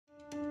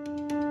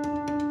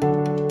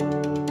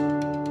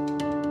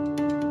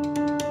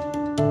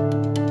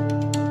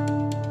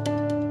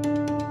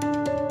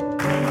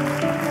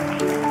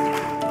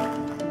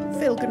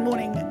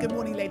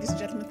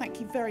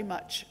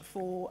much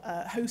for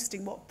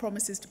hosting what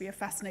promises to be a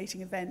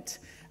fascinating event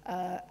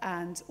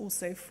and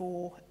also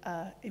for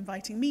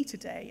inviting me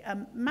today.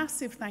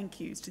 Massive thank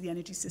yous to the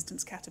Energy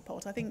Systems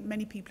Catapult. I think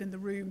many people in the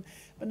room,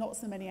 but not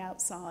so many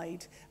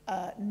outside,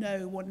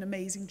 know what an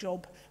amazing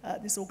job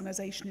this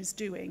organisation is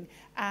doing.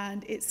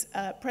 And its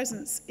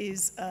presence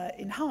is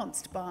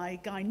enhanced by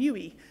Guy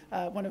Newey,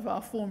 one of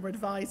our former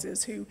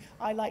advisors, who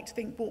I like to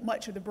think brought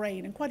much of the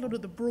brain and quite a lot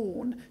of the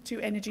brawn to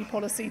energy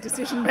policy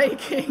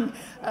decision-making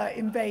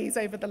in BEIS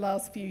over the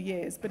last few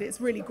years. But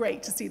it's really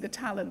great to see the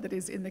talent that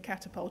is in the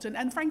Catapult.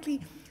 And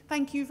frankly,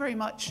 thank you very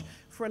much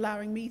for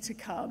allowing me to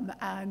come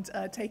and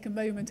take a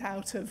moment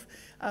out of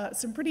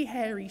some pretty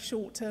hairy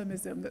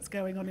short-termism that's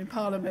going on in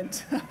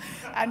Parliament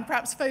and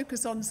perhaps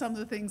focus on some of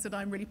the things that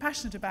I'm really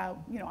passionate about.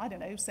 You know, I don't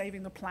know,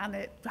 saving the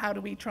planet, how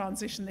do we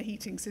transition the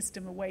heating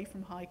system away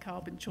from high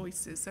carbon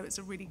choices? So it's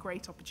a really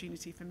great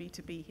opportunity for me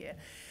to be here.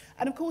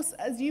 And of course,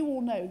 as you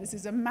all know, this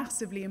is a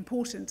massively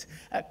important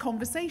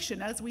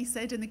conversation. As we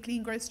said in the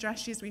Clean Growth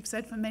Strategy, as we've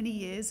said for many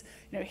years,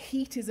 you know,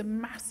 heat is a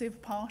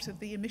massive part of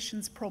the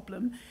emissions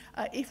problem.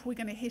 If we're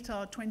going to hit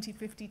our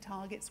 2050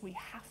 targets, we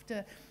have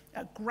to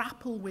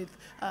grapple with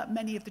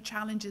many of the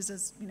challenges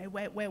as you know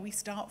where we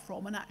start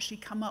from and actually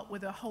come up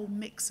with a whole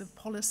mix of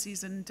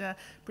policies and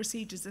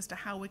procedures as to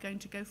how we're going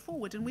to go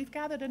forward. And we've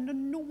gathered an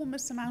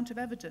enormous amount of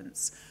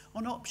evidence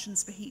on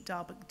options for heat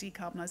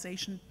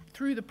decarbonisation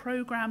through the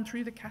programme,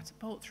 through the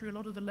Catapult, through a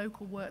lot of the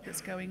local work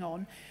that's going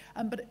on.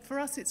 But for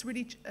us, it's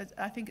really,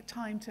 I think, a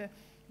time to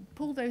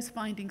pull those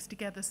findings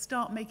together,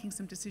 start making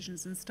some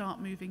decisions and start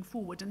moving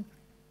forward. And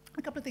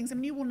a couple of things. I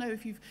mean, you will know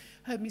if you've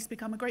heard me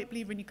speak, I'm a great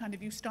believer in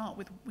you start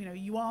with, you know,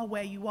 you are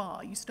where you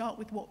are. You start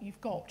with what you've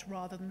got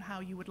rather than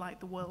how you would like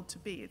the world to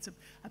be. It's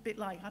a bit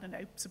like, I don't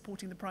know,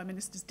 supporting the Prime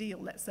Minister's deal,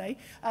 let's say.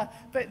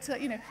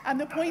 You know,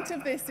 and the point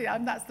of this,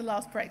 that's the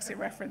last Brexit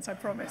reference, I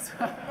promise.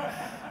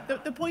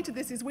 The point of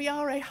this is we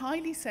are a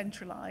highly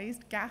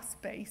centralised,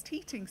 gas-based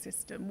heating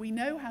system. We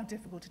know how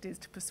difficult it is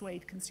to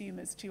persuade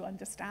consumers to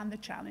understand the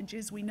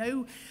challenges. We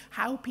know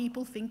how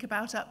people think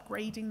about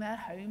upgrading their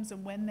homes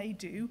and when they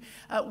do.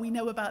 We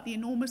know about the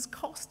enormous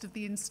cost of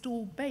the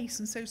installed base,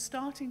 and so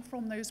starting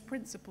from those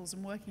principles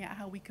and working out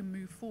how we can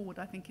move forward,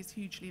 I think, is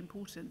hugely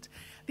important.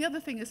 The other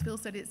thing, as Phil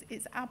said,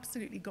 it's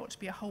absolutely got to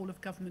be a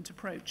whole-of-government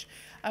approach.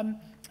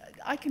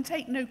 I can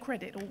take no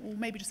credit, or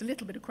maybe just a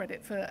little bit of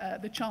credit, for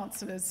the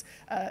Chancellor's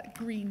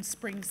Green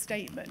Spring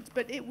statement,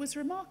 but it was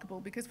remarkable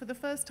because for the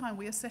first time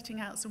we are setting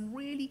out some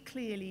really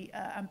clearly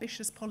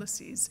ambitious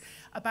policies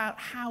about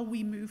how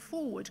we move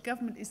forward.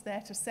 Government is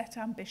there to set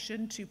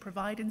ambition, to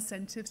provide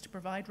incentives, to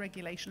provide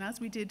regulation,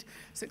 as we did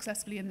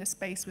successfully in this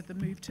space with the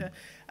move to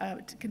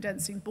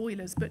condensing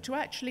boilers, but to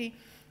actually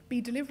be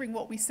delivering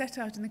what we set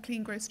out in the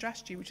Clean Growth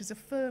Strategy, which is a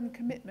firm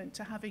commitment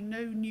to having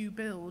no new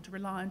build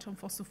reliant on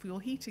fossil fuel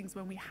heatings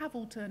when we have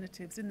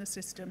alternatives in the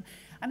system,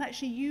 and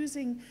actually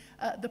using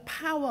the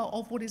power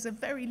of what is a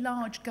very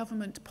large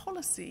government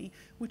policy,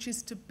 which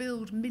is to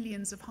build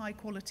millions of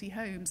high-quality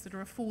homes that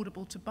are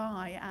affordable to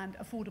buy and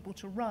affordable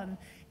to run,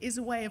 is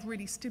a way of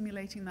really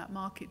stimulating that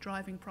market,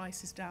 driving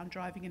prices down,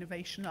 driving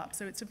innovation up.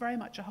 So it's very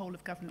much a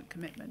whole-of-government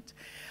commitment.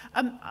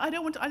 I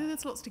know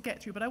there's lots to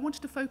get through, but I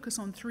wanted to focus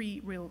on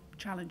three real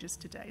challenges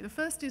today. The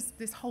first is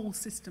this whole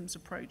systems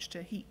approach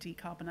to heat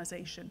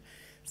decarbonisation.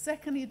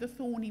 Secondly, the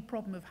thorny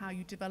problem of how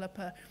you develop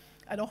a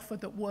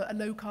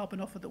low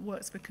carbon offer that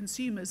works for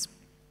consumers.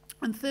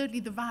 And thirdly,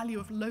 the value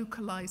of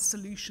localised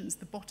solutions,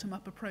 the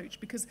bottom-up approach,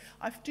 because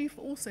I do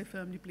also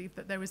firmly believe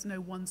that there is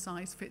no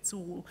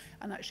one-size-fits-all,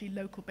 and actually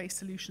local-based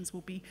solutions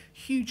will be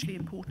hugely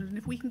important. And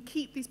if we can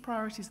keep these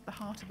priorities at the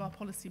heart of our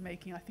policy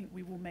making, I think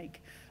we will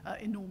make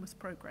enormous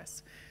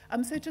progress.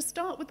 So to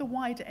start with the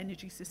wider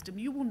energy system,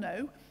 you will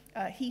know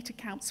heat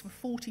accounts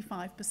for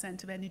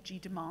 45% of energy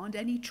demand.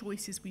 Any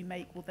choices we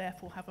make will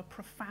therefore have a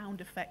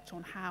profound effect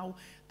on how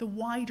the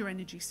wider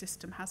energy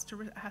system has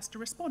to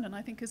respond. And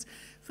I think, as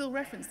Phil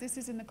referenced, this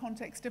is in the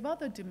context of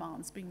other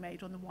demands being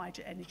made on the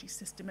wider energy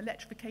system,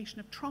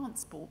 electrification of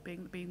transport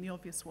being the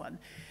obvious one.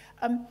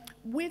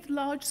 With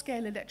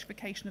large-scale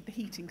electrification of the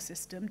heating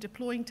system,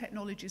 deploying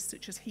technologies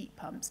such as heat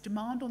pumps,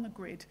 demand on the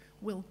grid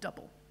will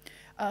double.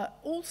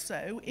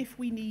 Also, if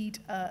we need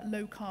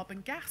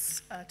low-carbon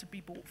gas to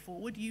be brought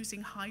forward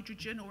using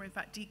hydrogen, or in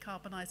fact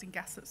decarbonising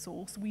gas at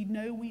source, we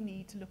know we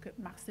need to look at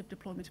massive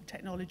deployment of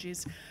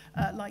technologies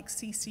like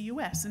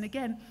CCUS. And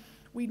again,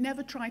 we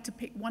never try to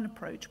pick one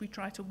approach. We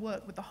try to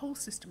work with the whole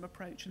system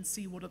approach and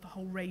see what are the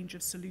whole range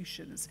of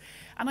solutions.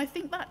 And I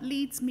think that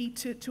leads me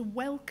to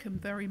welcome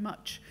very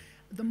much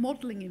the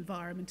modelling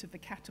environment of the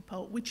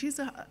Catapult, which is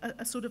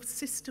a sort of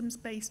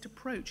systems-based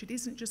approach. It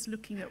isn't just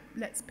looking at,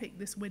 let's pick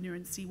this winner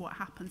and see what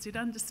happens. It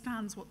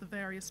understands what the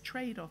various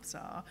trade-offs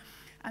are.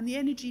 And the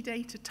Energy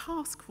Data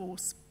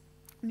Taskforce,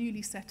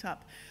 newly set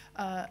up,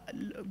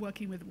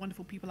 working with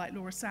wonderful people like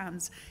Laura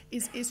Sands,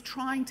 is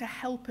trying to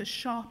help us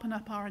sharpen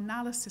up our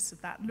analysis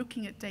of that,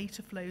 looking at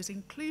data flows,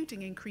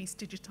 including increased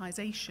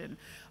digitisation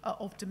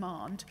of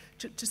demand,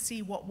 to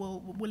see what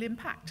will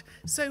impact.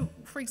 So,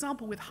 for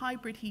example, with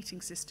hybrid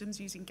heating systems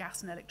using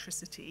gas and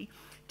electricity,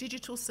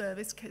 digital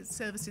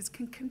services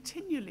can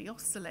continually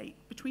oscillate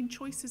between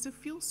choices of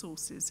fuel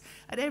sources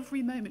at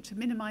every moment to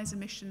minimise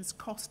emissions,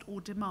 cost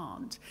or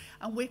demand.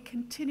 And we're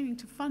continuing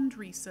to fund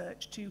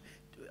research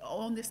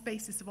on this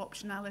basis of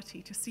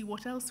optionality to see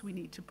what else we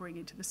need to bring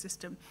into the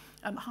system.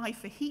 High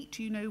for Heat,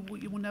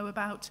 what you will know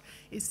about,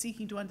 is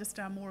seeking to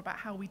understand more about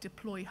how we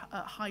deploy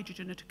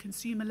hydrogen at a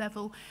consumer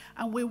level.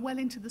 And we're well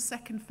into the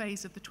second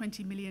phase of the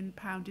 £20 million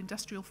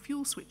industrial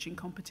fuel switching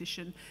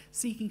competition,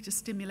 seeking to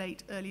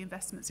stimulate early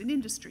investments in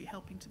industry,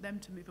 helping them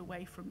to move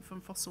away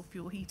from fossil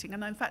fuel heating.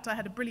 And in fact, I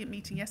had a brilliant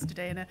meeting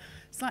yesterday in a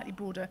slightly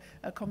broader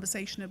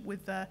conversation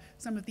with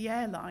some of the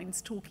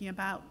airlines talking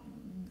about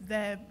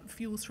their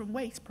fuels from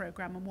waste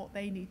program and what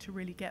they need to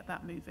really get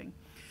that moving.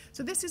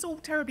 So this is all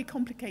terribly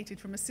complicated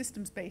from a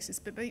systems basis,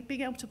 but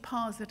being able to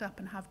parse it up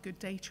and have good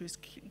data is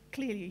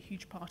clearly a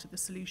huge part of the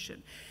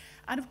solution.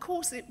 And of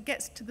course, it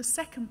gets to the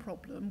second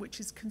problem, which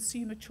is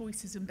consumer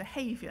choices and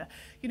behaviour.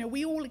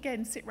 We all,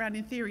 again, sit around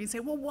in theory and say,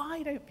 well,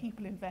 why don't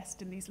people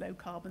invest in these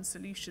low-carbon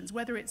solutions?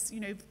 Whether it's,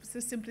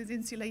 as simple as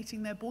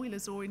insulating their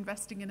boilers or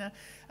investing in a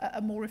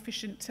more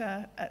efficient,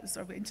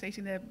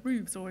 insulating their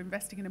roofs or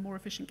investing in a more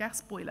efficient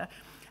gas boiler.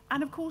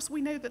 And of course,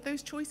 we know that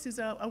those choices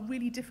are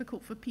really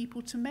difficult for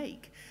people to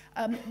make.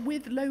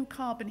 With low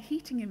carbon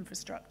heating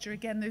infrastructure,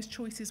 again, those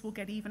choices will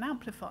get even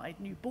amplified.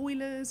 New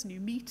boilers, new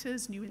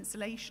meters, new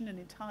insulation, an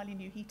entirely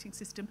new heating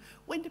system.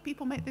 When do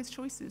people make those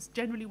choices?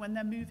 Generally when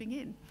they're moving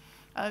in.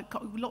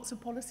 Lots of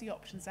policy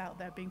options out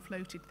there being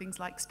floated, things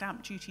like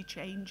stamp duty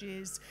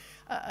changes,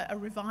 a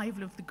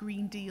revival of the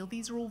Green Deal.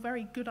 These are all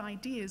very good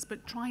ideas,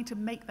 but trying to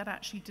make that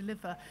actually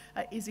deliver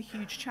is a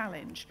huge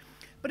challenge.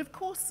 But of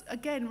course,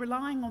 again,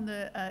 relying on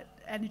the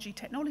Energy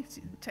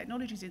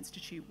Technologies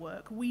Institute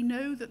work, we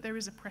know that there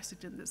is a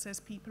precedent that says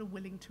people are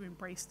willing to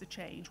embrace the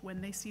change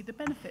when they see the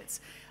benefits.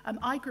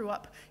 I grew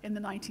up in the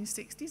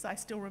 1960s. I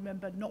still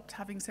remember not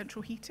having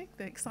central heating,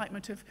 the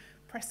excitement of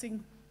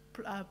pressing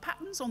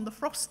patterns on the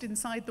frost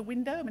inside the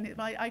window. I mean,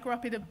 I grew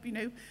up in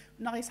a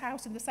nice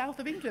house in the south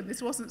of England.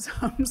 This wasn't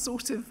some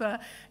sort of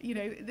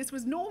this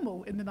was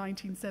normal in the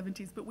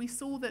 1970s. But we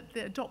saw that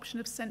the adoption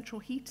of central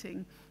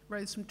heating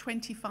rose from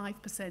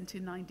 25%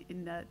 in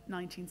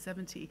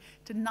 1970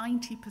 to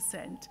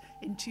 90%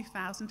 in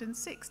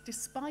 2006,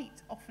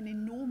 despite often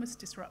enormous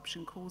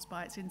disruption caused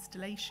by its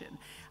installation.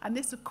 And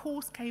this, of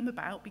course, came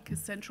about because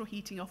central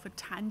heating offered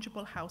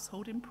tangible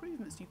household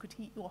improvements. You could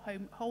heat your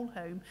whole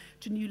home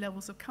to new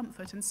levels of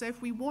comfort. And so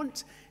if we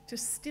want to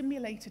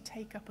stimulate a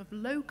take-up of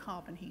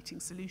low-carbon heating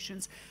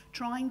solutions,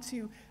 trying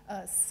to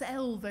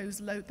sell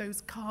those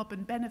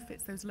low-carbon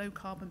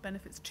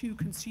benefits to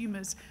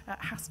consumers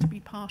has to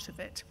be part of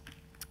it.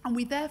 And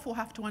we therefore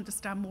have to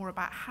understand more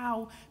about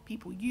how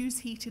people use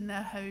heat in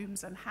their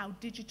homes and how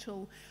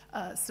digital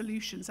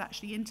solutions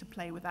actually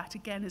interplay with that,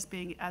 again, as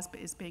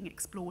is being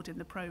explored in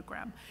the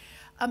programme.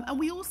 And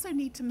we also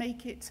need to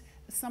make it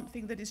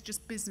something that is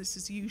just business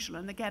as usual.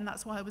 And again,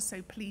 that's why I was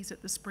so pleased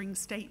at the spring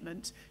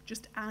statement,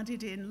 just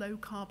added in low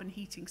carbon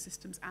heating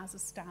systems as a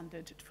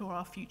standard for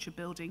our future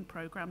building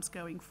programmes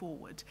going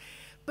forward.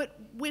 But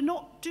we're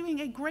not doing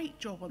a great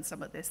job on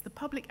some of this. The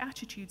public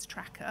attitudes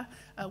tracker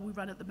we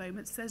run at the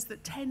moment says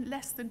that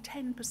less than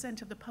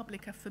 10% of the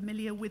public are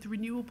familiar with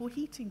renewable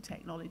heating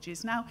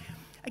technologies. Now,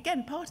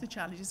 again, part of the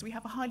challenge is we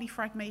have a highly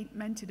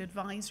fragmented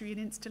advisory and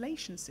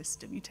installation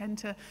system. You tend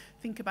to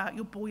think about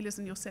your boilers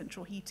and your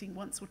central heating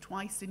once or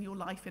twice in your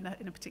life in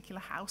a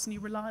particular house, and you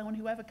rely on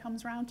whoever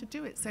comes around to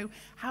do it. So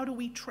how do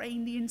we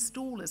train the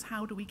installers?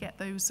 How do we get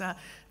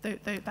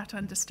that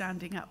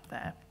understanding up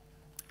there?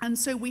 And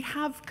so we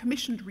have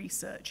commissioned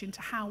research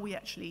into how we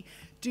actually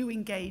do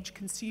engage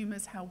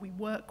consumers, how we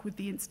work with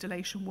the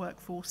installation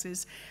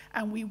workforces,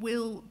 and we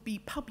will be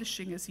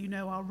publishing, as you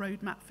know, our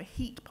roadmap for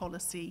heat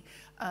policy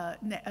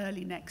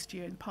early next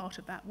year, and part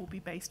of that will be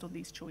based on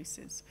these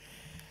choices.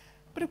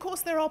 But of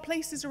course, there are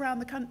places around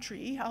the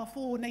country, our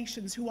 4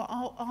 nations, who are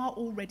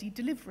already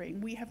delivering.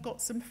 We have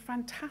got some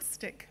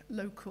fantastic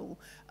local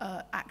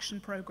action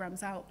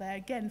programs out there,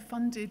 again,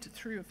 funded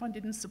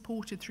and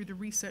supported through the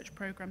research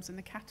programs and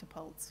the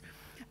catapults.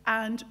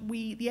 And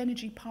the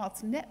Energy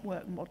Paths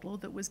network model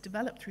that was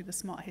developed through the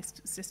Smart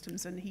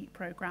Systems and Heat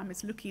programme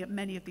is looking at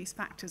many of these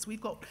factors. We've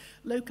got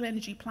local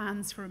energy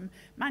plans from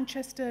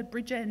Manchester,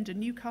 Bridgend and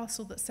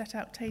Newcastle that set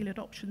out tailored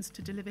options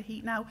to deliver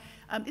heat. Now,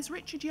 is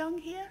Richard Young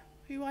here,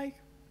 who I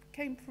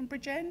came from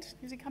Bridgend?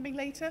 Is he coming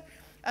later?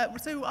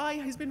 So I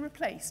has been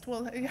replaced.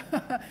 Well,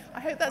 I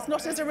hope that's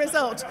not as a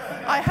result.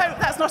 I hope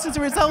that's not as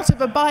a result of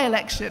a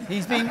by-election.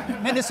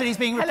 Minister, he's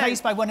being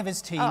replaced by one of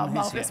his team. Oh,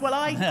 marvellous. Well,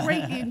 I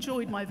greatly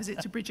enjoyed my visit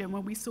to Bridgend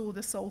when we saw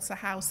the Salsa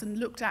House and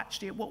looked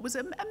actually at what was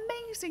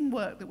amazing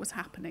work that was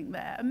happening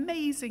there.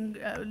 Amazing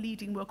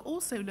leading work.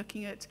 Also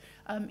looking at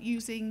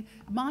using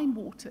mine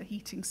water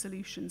heating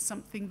solutions,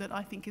 something that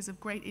I think is of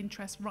great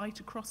interest right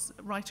across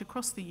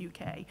the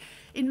UK.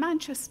 In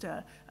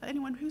Manchester,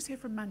 anyone who's here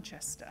from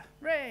Manchester?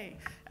 Ray!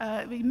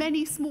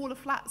 Many smaller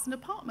flats and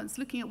apartments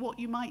looking at what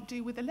you might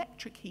do with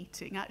electric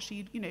heating,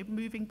 actually, you know,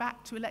 moving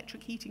back to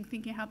electric heating,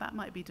 thinking how that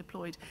might be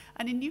deployed.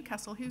 And in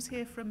Newcastle, who's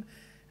here from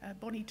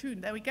Bonnie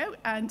Toon? There we go.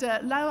 And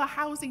lower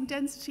housing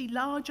density,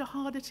 larger,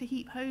 harder to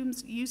heat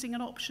homes using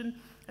an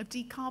option of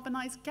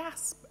decarbonised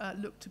gas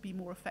look to be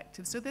more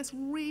effective. So there's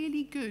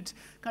really good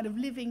kind of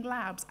living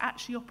labs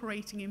actually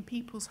operating in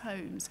people's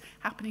homes,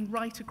 happening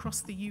right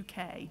across the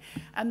UK.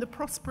 And the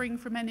Prospering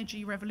from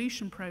Energy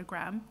Revolution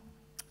programme,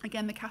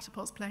 again, the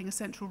Catapult's playing a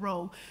central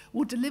role,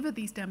 will deliver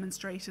these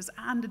demonstrators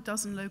and a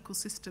dozen local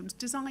systems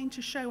designed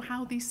to show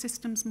how these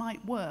systems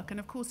might work. And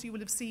of course, you will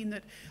have seen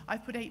that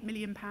I've put £8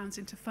 million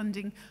into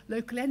funding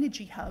local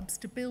energy hubs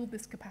to build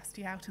this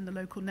capacity out in the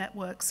local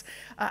networks,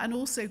 and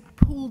also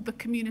pulled the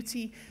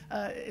community,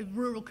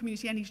 rural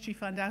community energy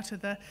fund out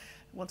of the,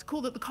 well, to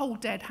call it the cold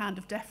dead hand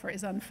of DEFRA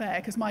is unfair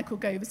because Michael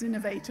Gove is an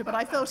innovator, but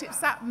I felt it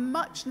sat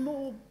much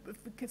more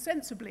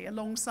sensibly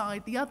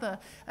alongside the other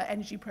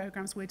energy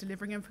programmes we're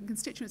delivering, and from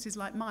constituencies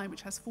like mine,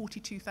 which has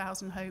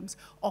 42,000 homes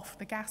off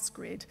the gas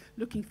grid,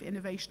 looking for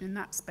innovation in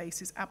that space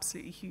is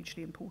absolutely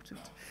hugely important.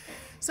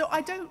 So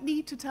I don't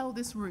need to tell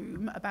this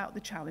room about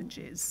the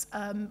challenges.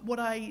 What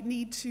I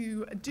need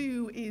to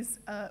do is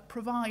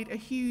provide a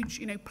huge,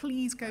 you know,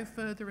 please go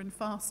further and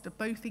faster,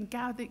 both in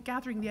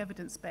gathering the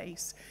evidence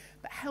base,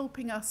 but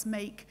helping us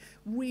make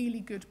really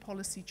good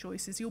policy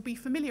choices. You'll be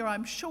familiar,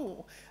 I'm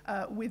sure,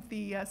 with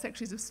the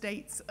Secretaries of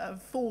State's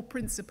 4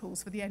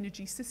 principles for the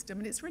energy system,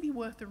 and it's really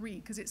worth a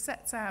read because it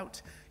sets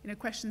out, you know,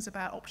 questions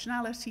about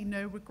optionality,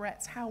 no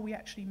regrets, how we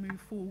actually move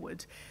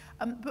forward.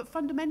 But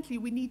fundamentally,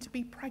 we need to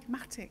be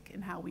pragmatic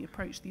in how we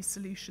approach these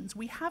solutions.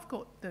 We have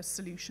got the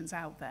solutions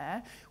out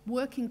there,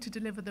 working to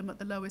deliver them at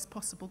the lowest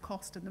possible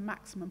cost and the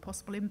maximum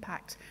possible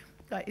impact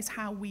is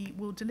how we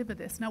will deliver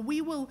this. Now,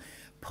 we will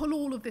pull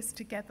all of this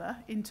together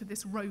into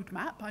this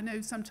roadmap. I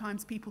know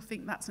sometimes people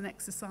think that's an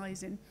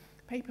exercise in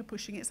paper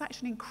pushing. It's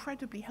actually an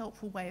incredibly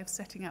helpful way of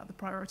setting out the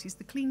priorities.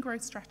 The Clean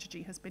Growth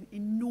Strategy has been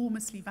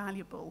enormously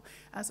valuable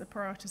as a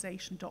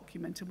prioritisation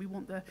document, and we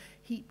want the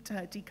heat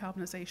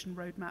decarbonisation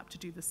roadmap to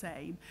do the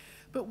same.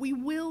 But we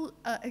will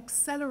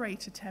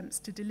accelerate attempts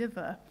to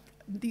deliver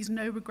these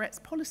no regrets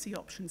policy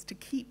options to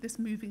keep this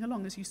moving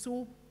along. As you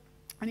saw,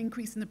 an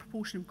increase in the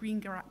proportion of green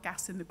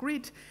gas in the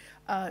grid,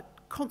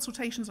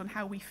 consultations on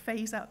how we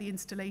phase out the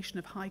installation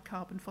of high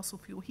carbon fossil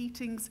fuel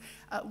heatings,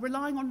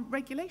 relying on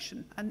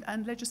regulation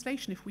and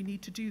legislation if we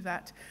need to do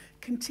that,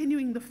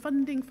 continuing the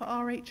funding for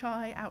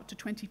RHI out to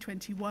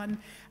 2021,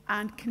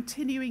 and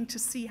continuing to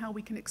see how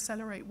we can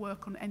accelerate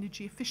work on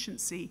energy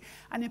efficiency,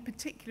 and in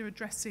particular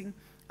addressing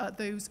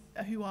those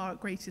who are at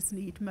greatest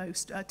need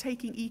most,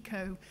 taking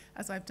eco,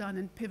 as I've done,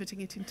 and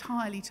pivoting it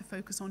entirely to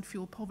focus on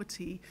fuel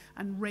poverty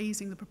and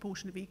raising the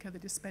proportion of eco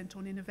that is spent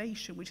on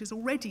innovation, which is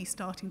already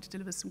starting to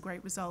deliver some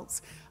great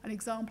results. An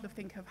example of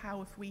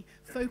how if we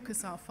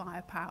focus our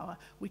firepower,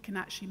 we can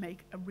actually make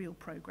a real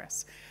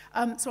progress.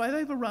 So I've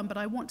overrun, but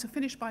I want to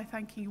finish by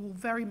thanking you all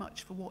very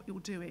much for what you're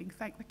doing.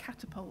 Thank the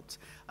Catapult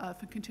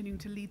for continuing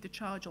to lead the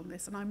charge on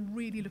this, and I'm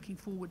really looking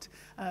forward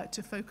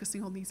to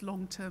focusing on these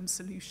long-term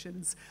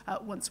solutions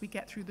once we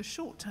get through the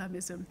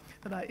short-termism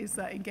that is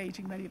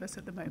engaging many of us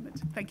at the moment.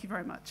 Thank you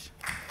very much.